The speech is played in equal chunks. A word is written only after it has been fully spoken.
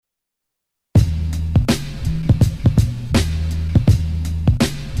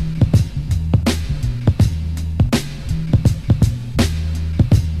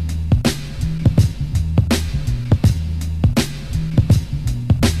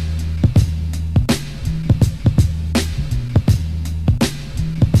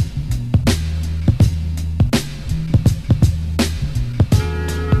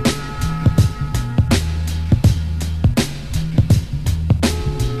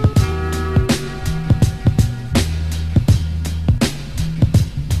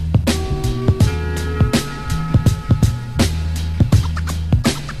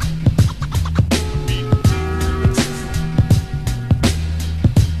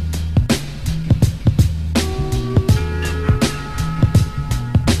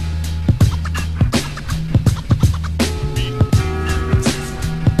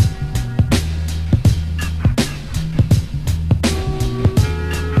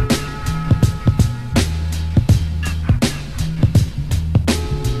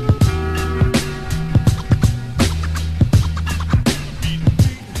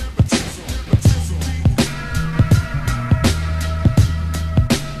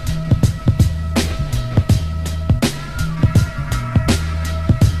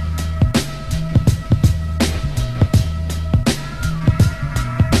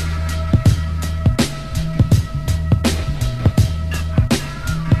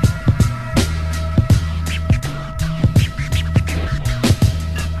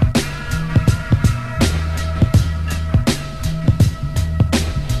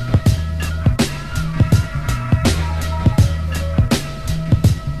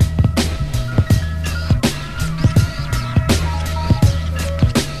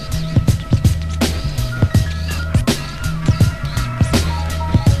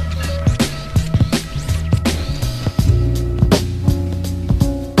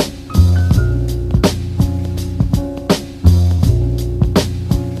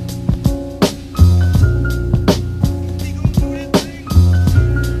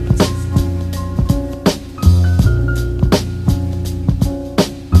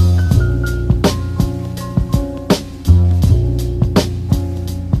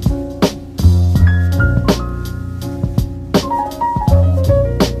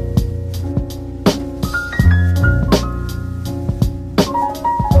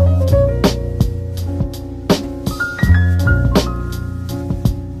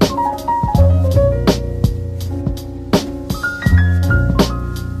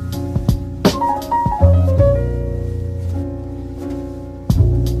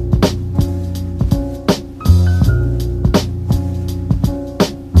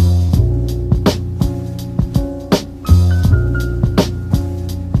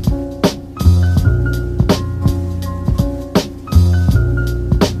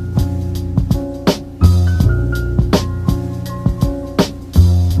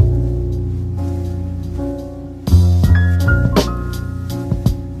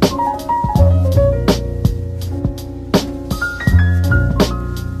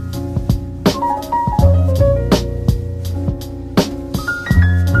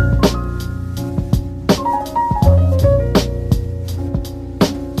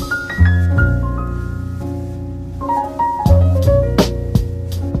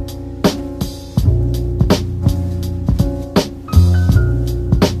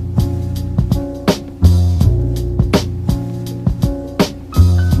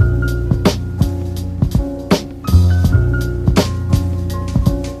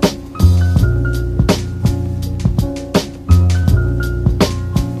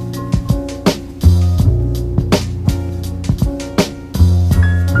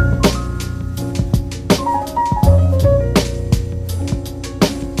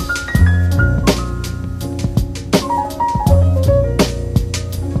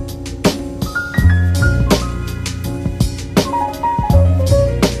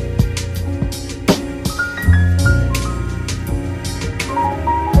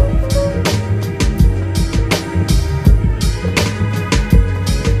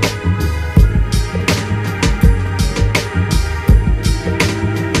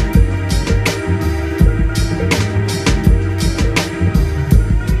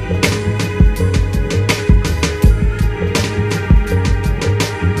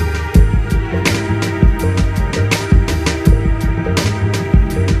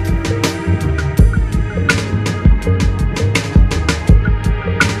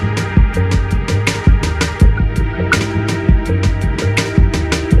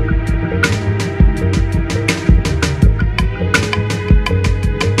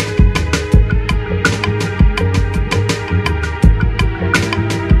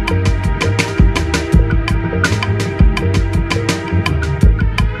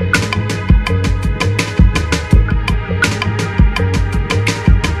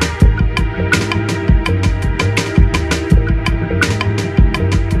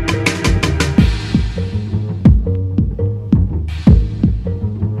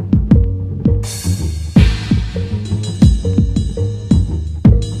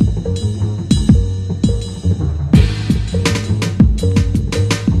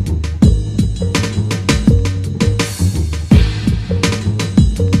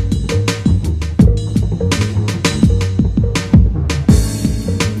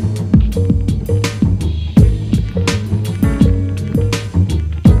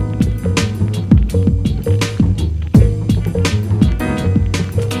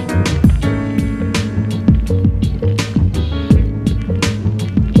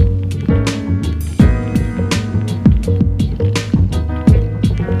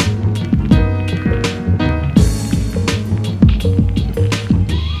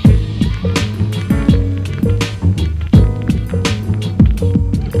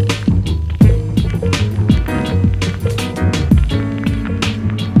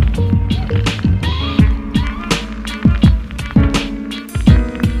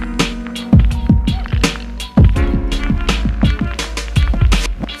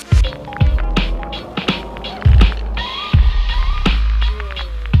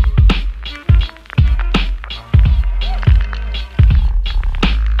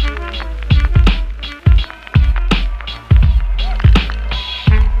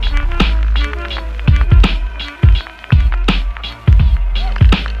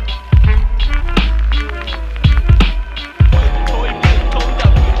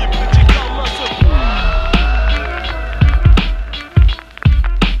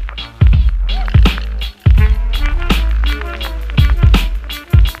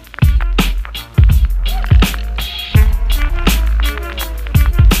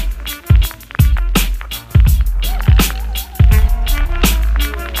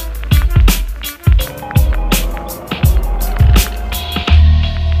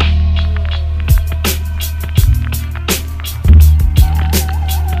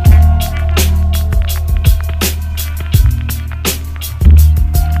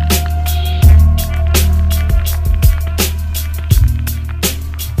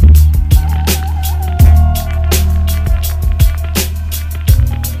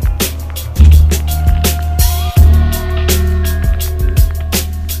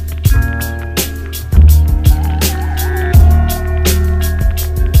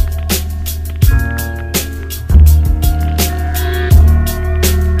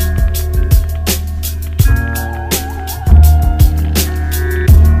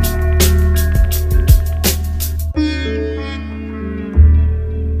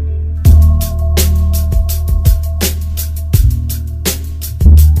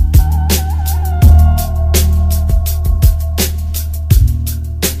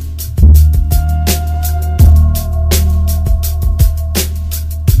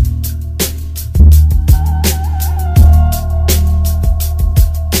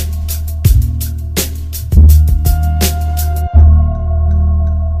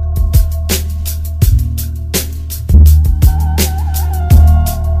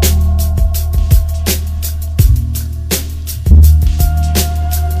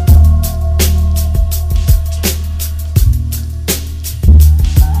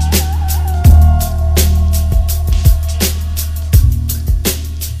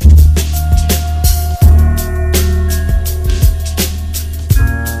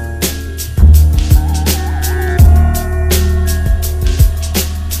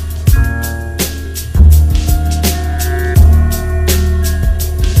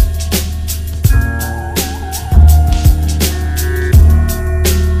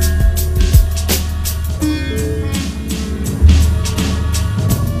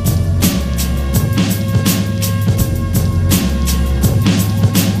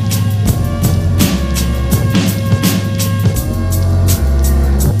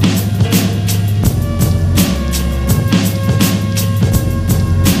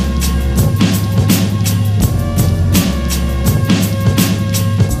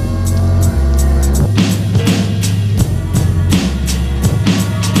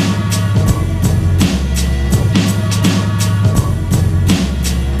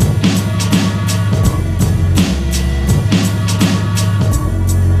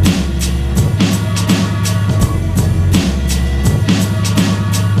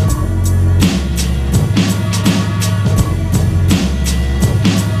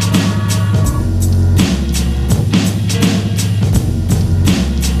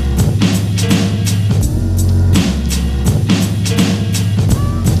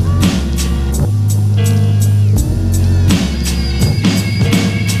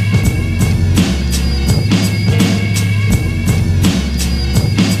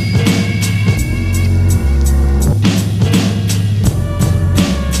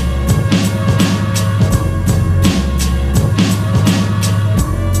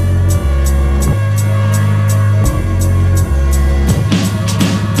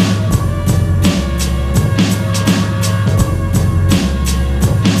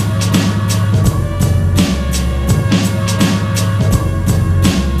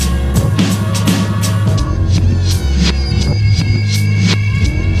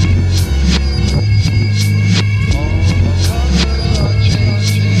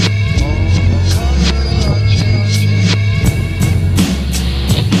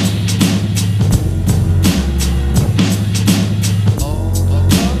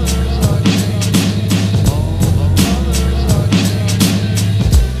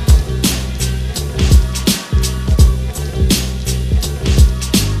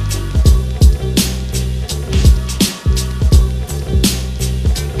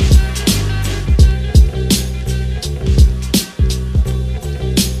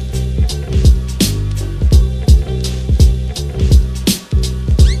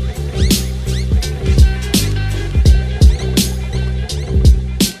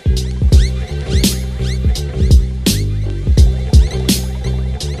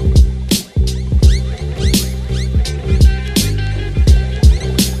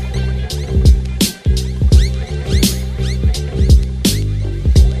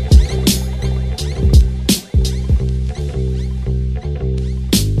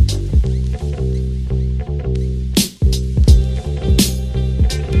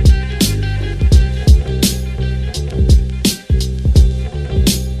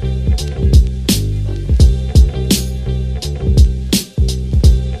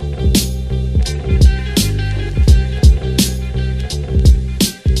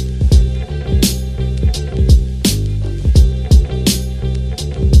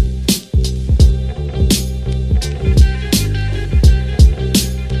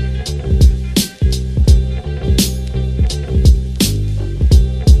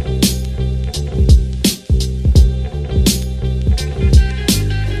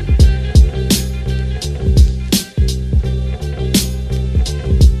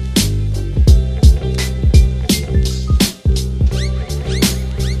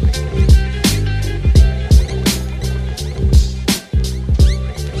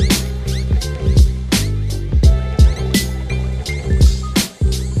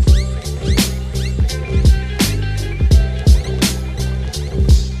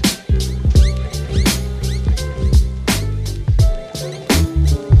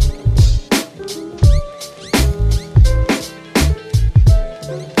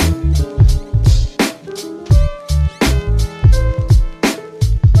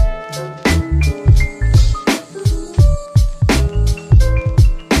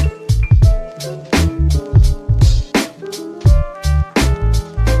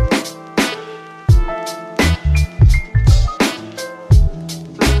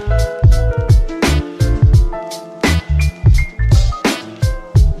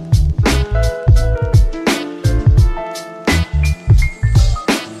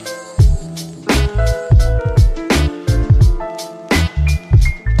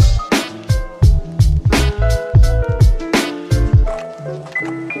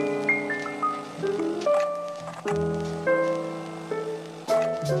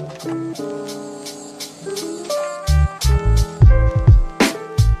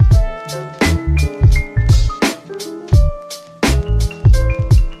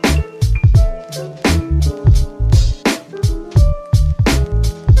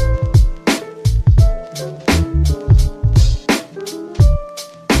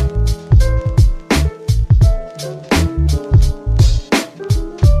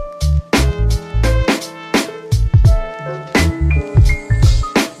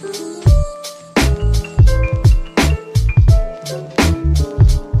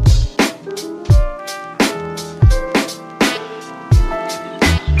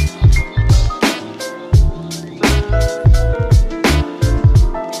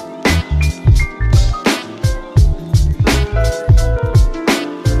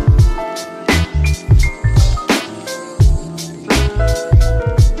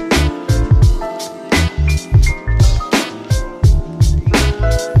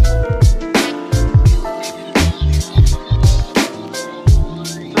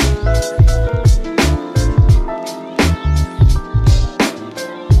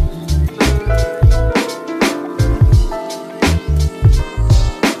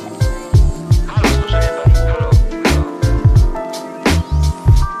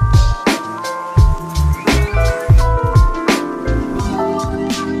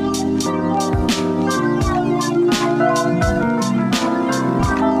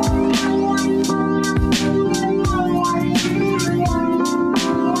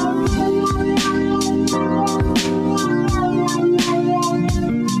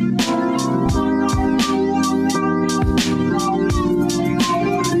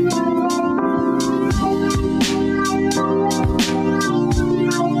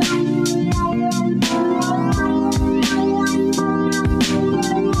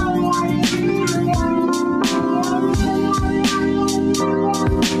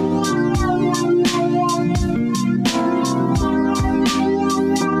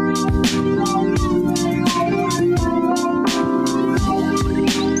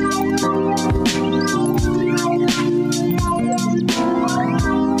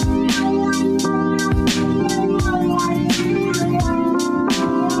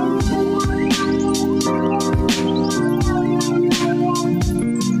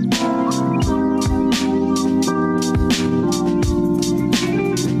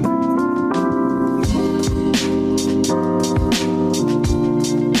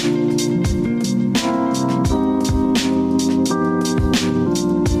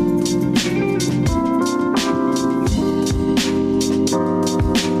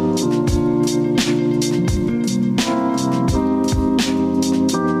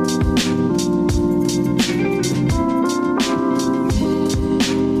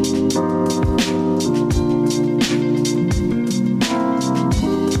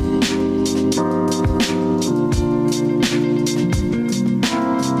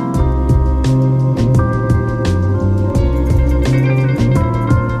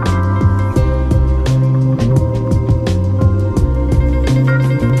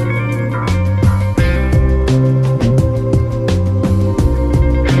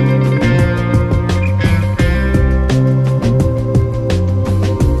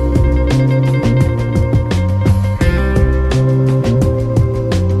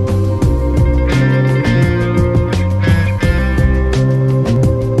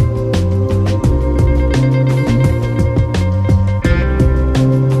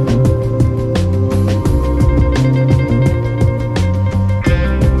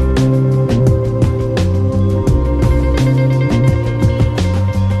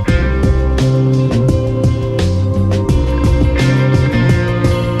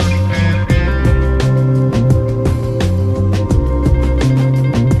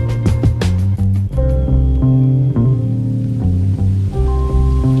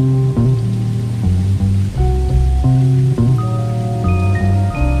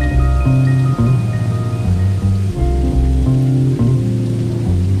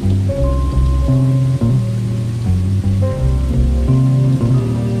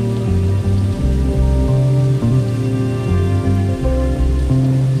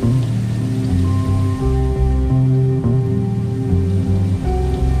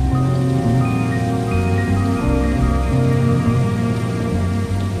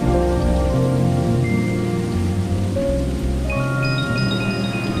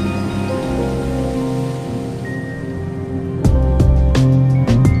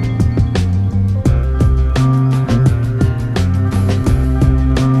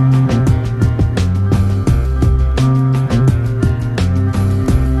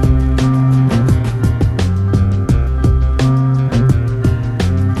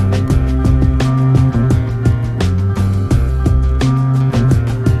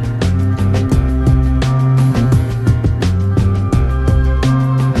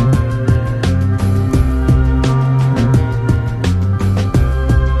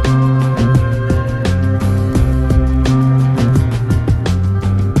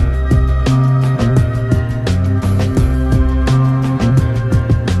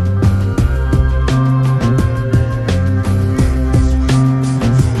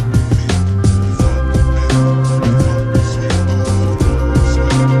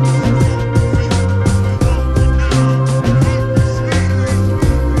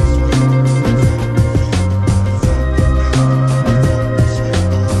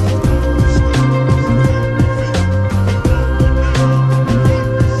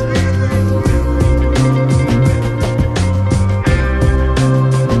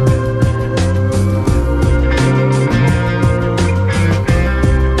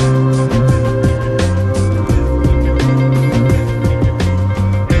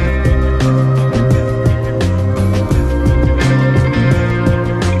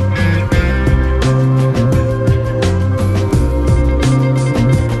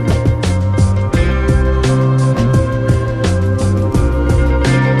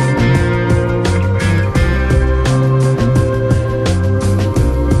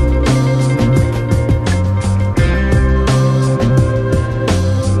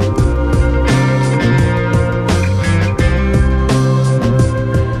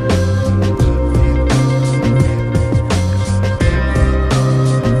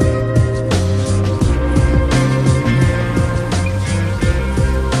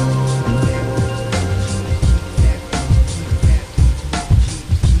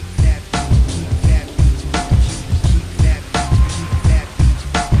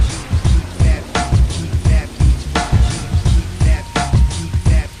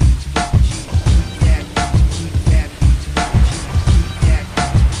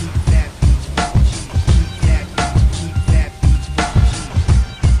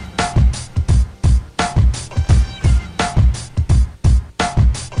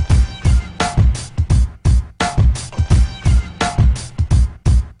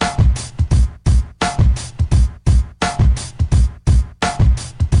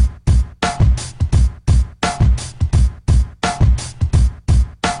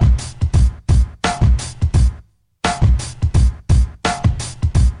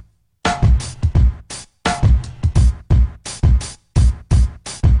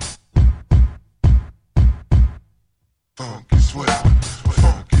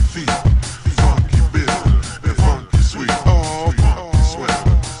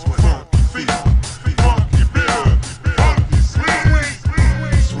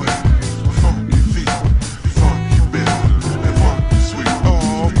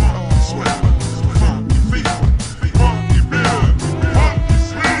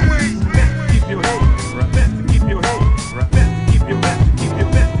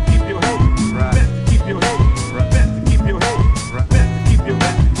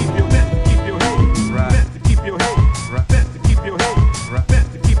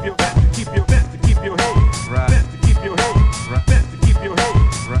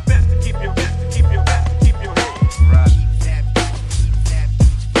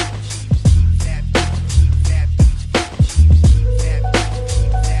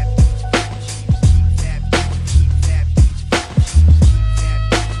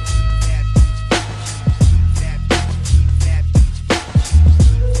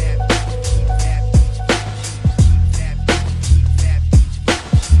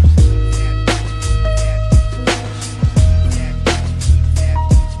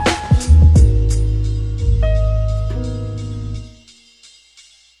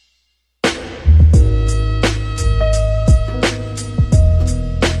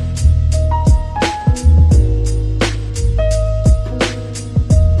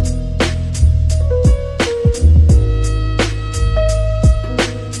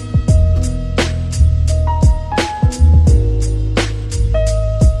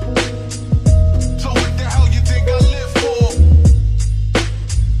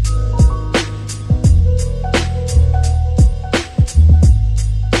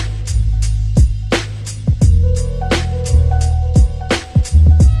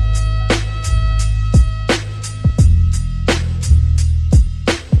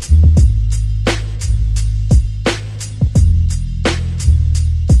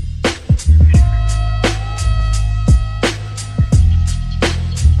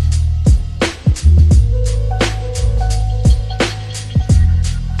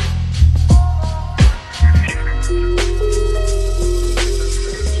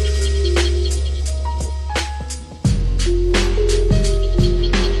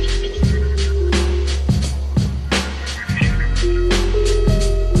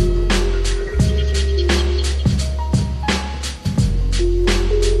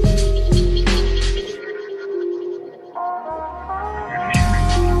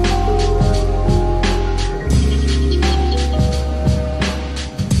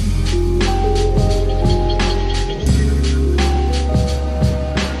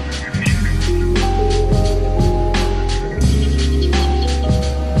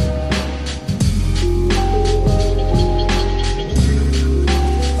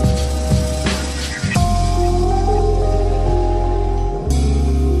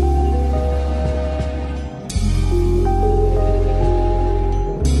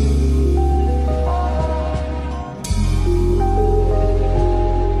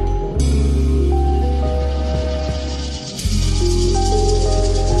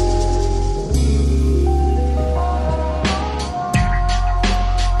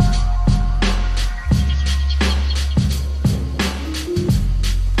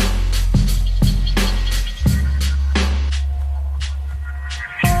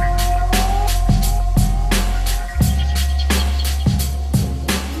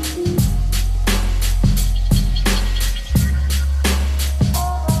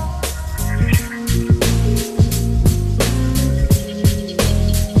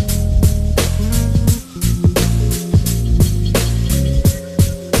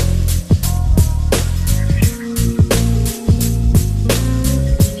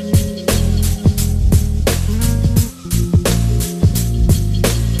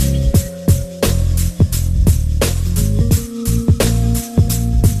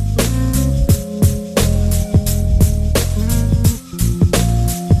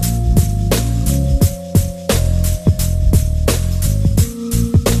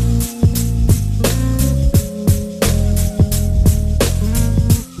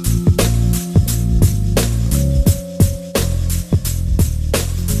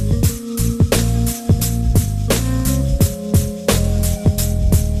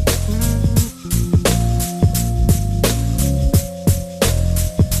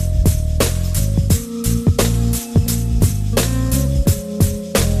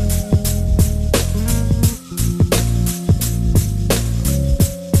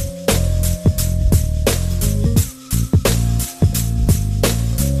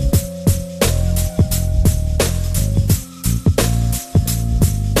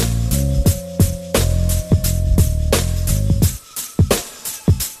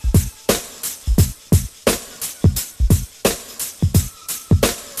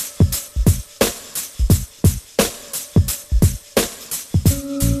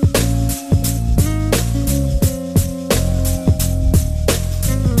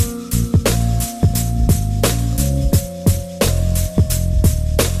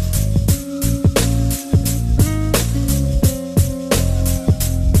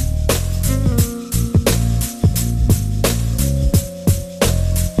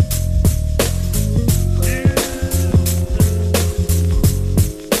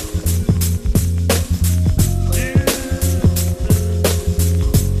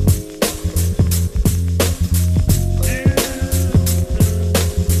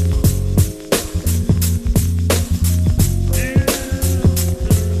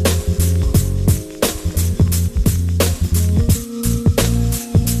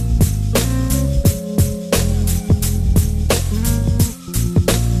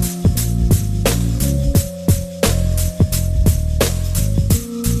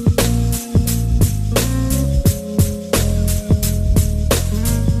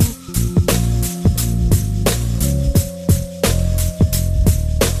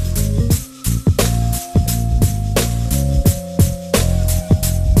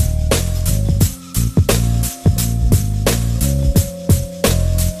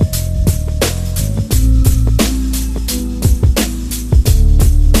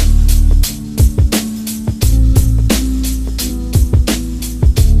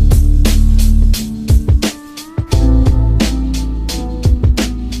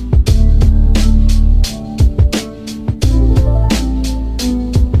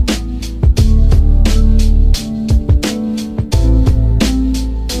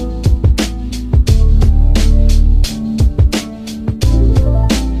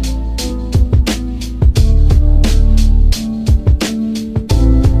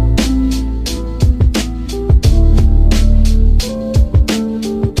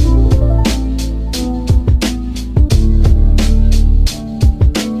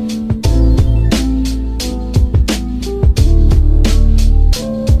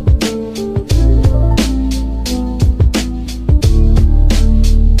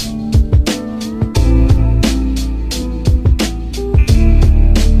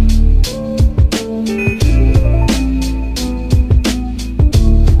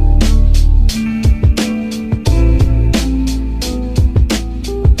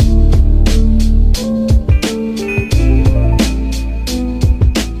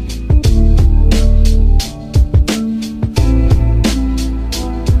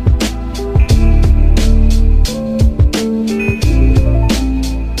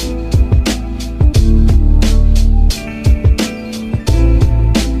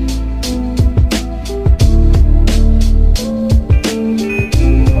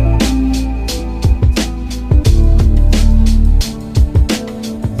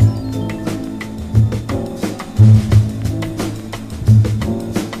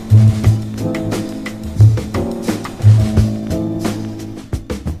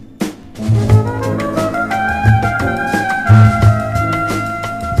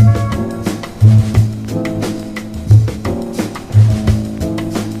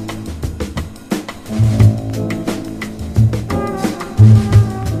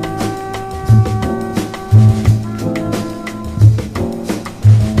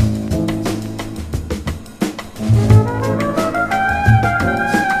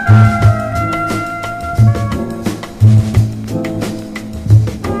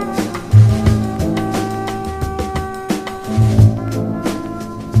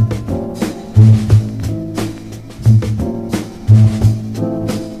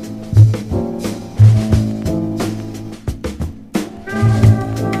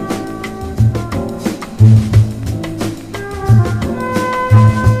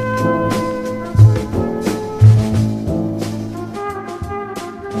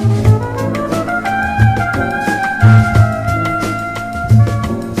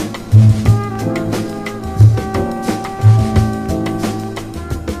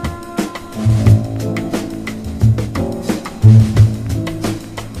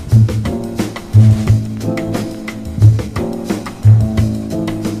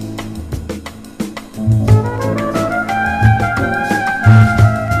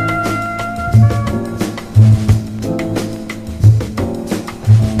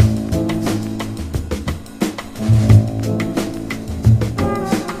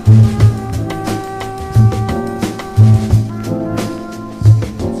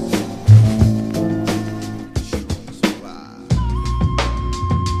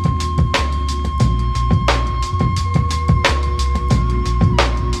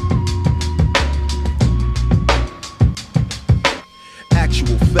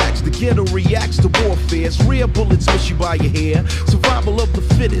Ghetto reacts to warfare. Rare bullets miss you by your hair. Survival of the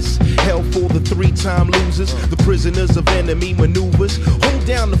fittest. Hell for the three-time losers. The prisoners of enemy maneuvers. Hold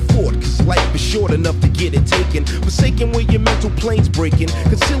down the fort, cause life is short enough to get it taken. Forsaken where your mental plane's breaking.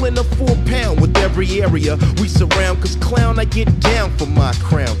 Concealing a 4 pound with every area we surround. Cause clown, I get down for my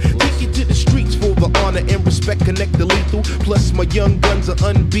crown. Take it to the streets for the honor and respect. Connect the lethal. Plus my young guns are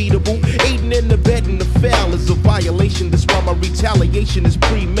unbeatable. Aiding and abetting the foul is a violation. That's why my retaliation is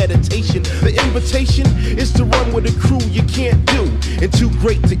premeditated. The invitation is to run with a crew you can't do, and too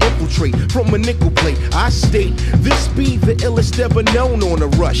great to infiltrate from a nickel plate. I state this be the illest ever known on a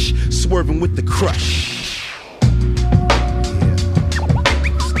rush, swerving with the crush.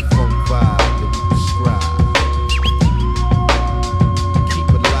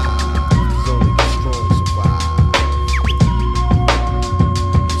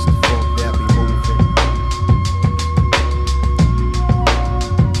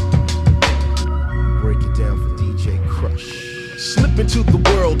 Into the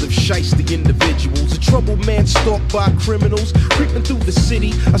world of shiesty individuals, a troubled man stalked by criminals, creeping through the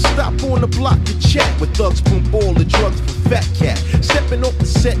city. I stop on the block to chat with thugs, pump all the drugs for Fat Cat. Stepping off the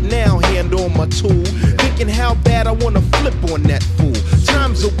set now, hand on my tool, thinking how bad I wanna flip on that fool.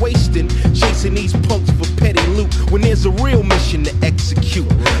 Times are wasting, chasing these punks for petty loot, when there's a real mission to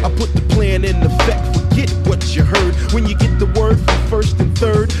execute. I put the plan in effect, forget what you heard when you get the word from first and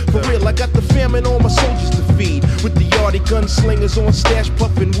third. For real, I got the famine on my soldiers to feed, with the yardy gunslingers on stash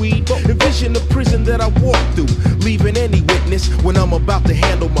puffing weed. Envision the prison that I walk through, leaving any witness when I'm about to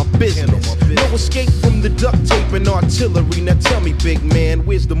handle my business. No escape from the duct tape and artillery. Now tell me, big man,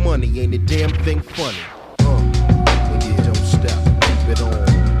 where's the money? Ain't a damn thing funny. When you don't stop, keep it on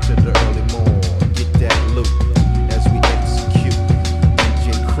to the early morn. Get that loot as we execute.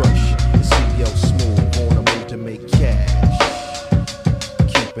 DJ Crush and CEO Smooth on a move to make cash.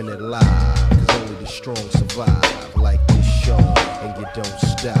 Keeping it live, cause only the strong survive. Like this show, and you don't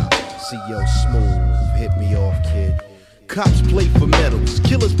stop. CEO Smooth, hit me off, kid. Cops play for medals,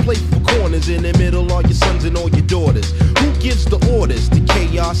 killers play for corners. In the middle, all your sons and all your daughters. Who gives the orders to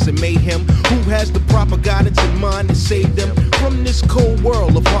chaos and mayhem? Who has the proper guidance in mind to save them from this cold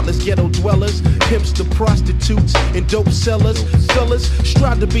world of heartless ghetto dwellers? Pimps to prostitutes and dope sellers. Fellas,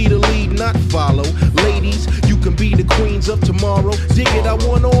 strive to be the lead, not follow. Ladies, you can be the queens of tomorrow. Dig it, I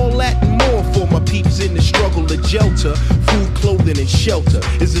want all that and more for my peeps in the struggle to shelter. Food, clothing, and shelter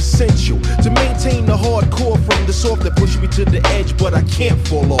is essential to maintain the hardcore from the soft that push me to the edge, but I can't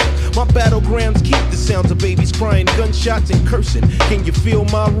fall off. My battlegrounds keep the sounds of babies crying, gunshots and cursing. Can you feel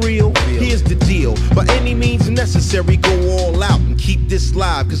my reel? Here's the deal. By any means necessary, go all out and keep this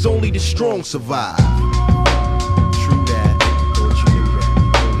live, cause only the strong survive. True that, thought you knew that.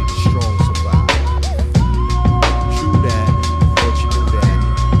 Only the strong survive. True that, thought you knew that.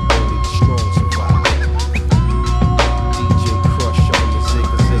 Only the strong survive. DJ Crush on your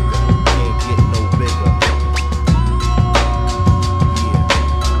zigga zigga, can't get no bigger.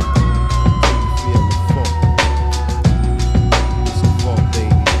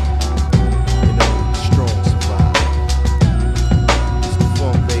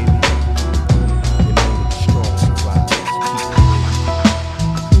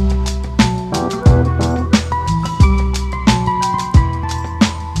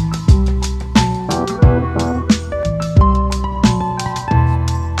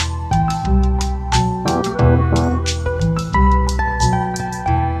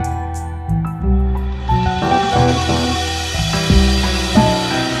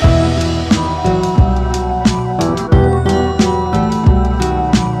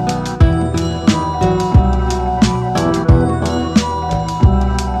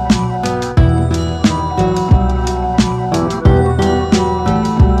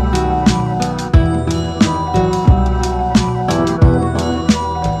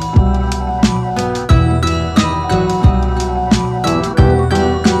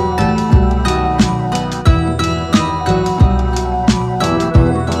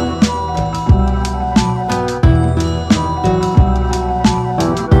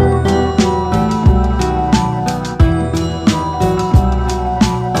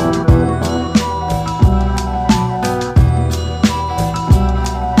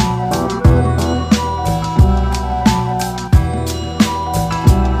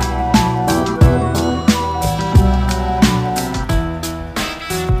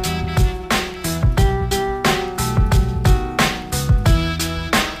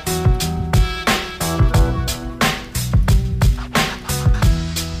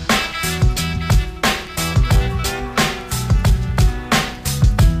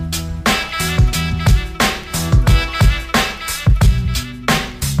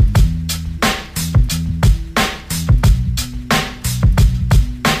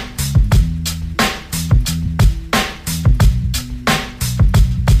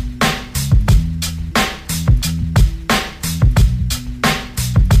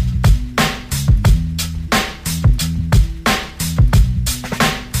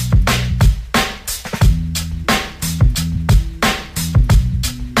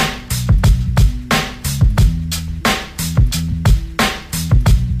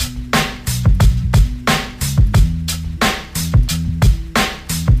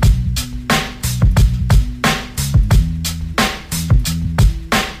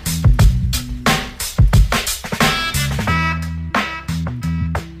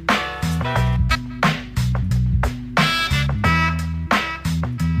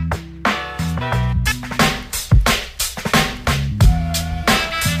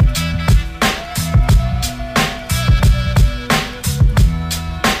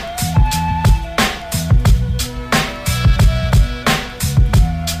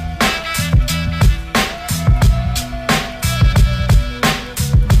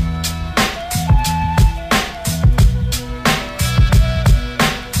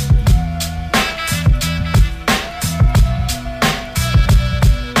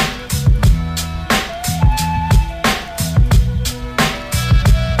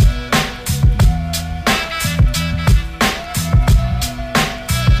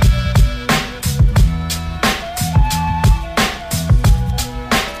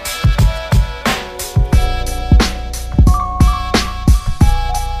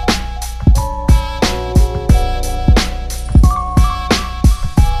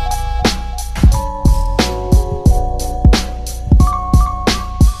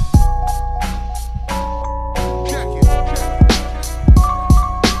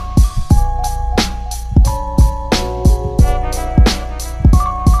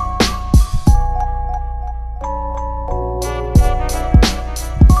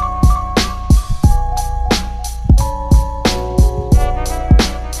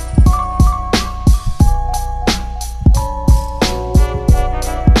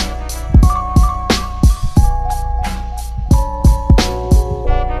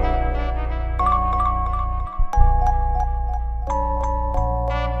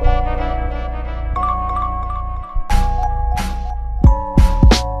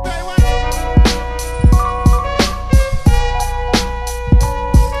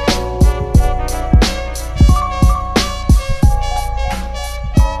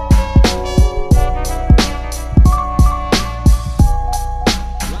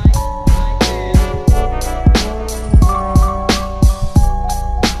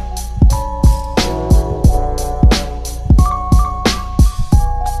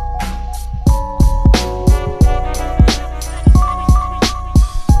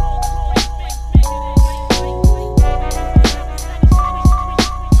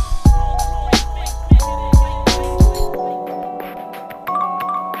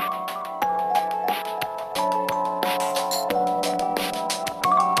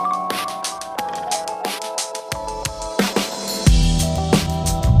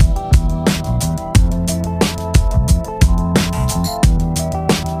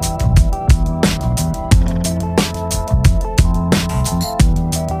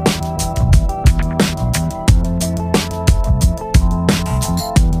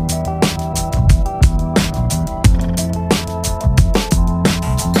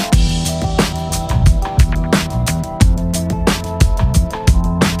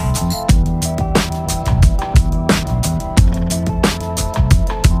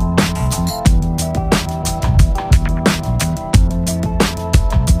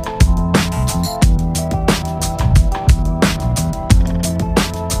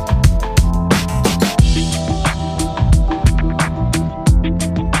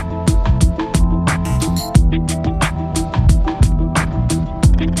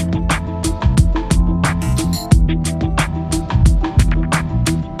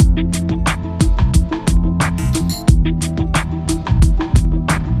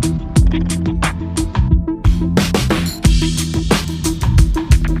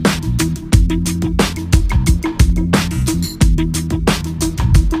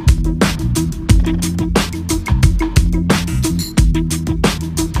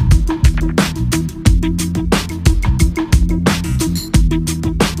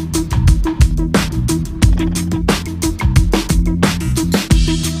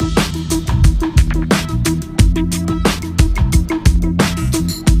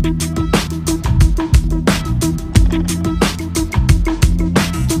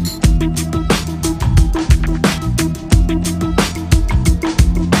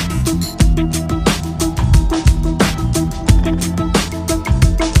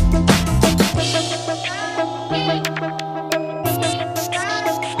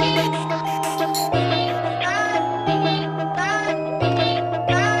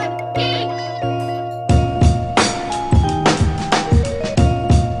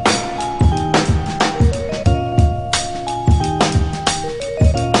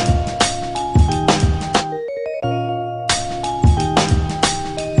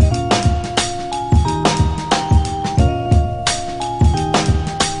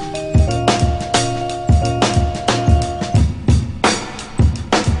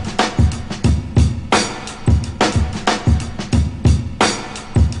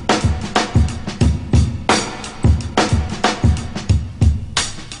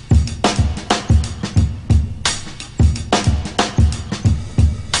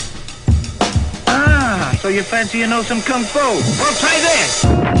 you fancy you know some kung fu? Well, try this.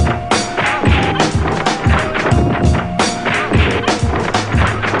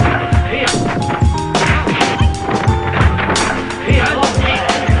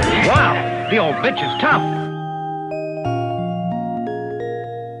 Wow, the old bitch is tough.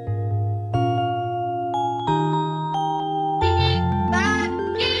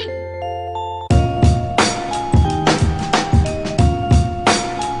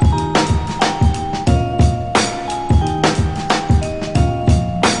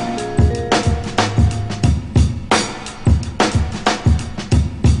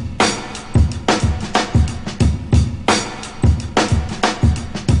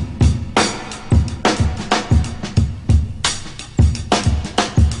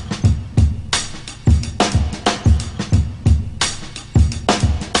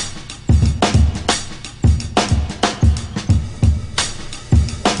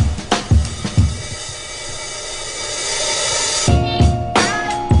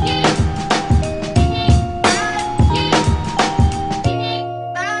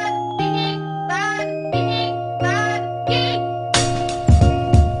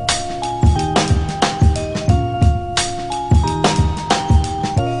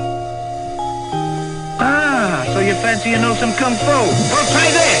 You fancy you know some kung fu? Well,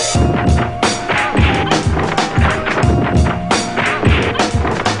 try this.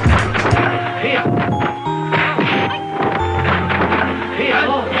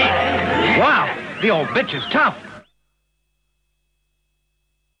 Wow, the old bitch is tough.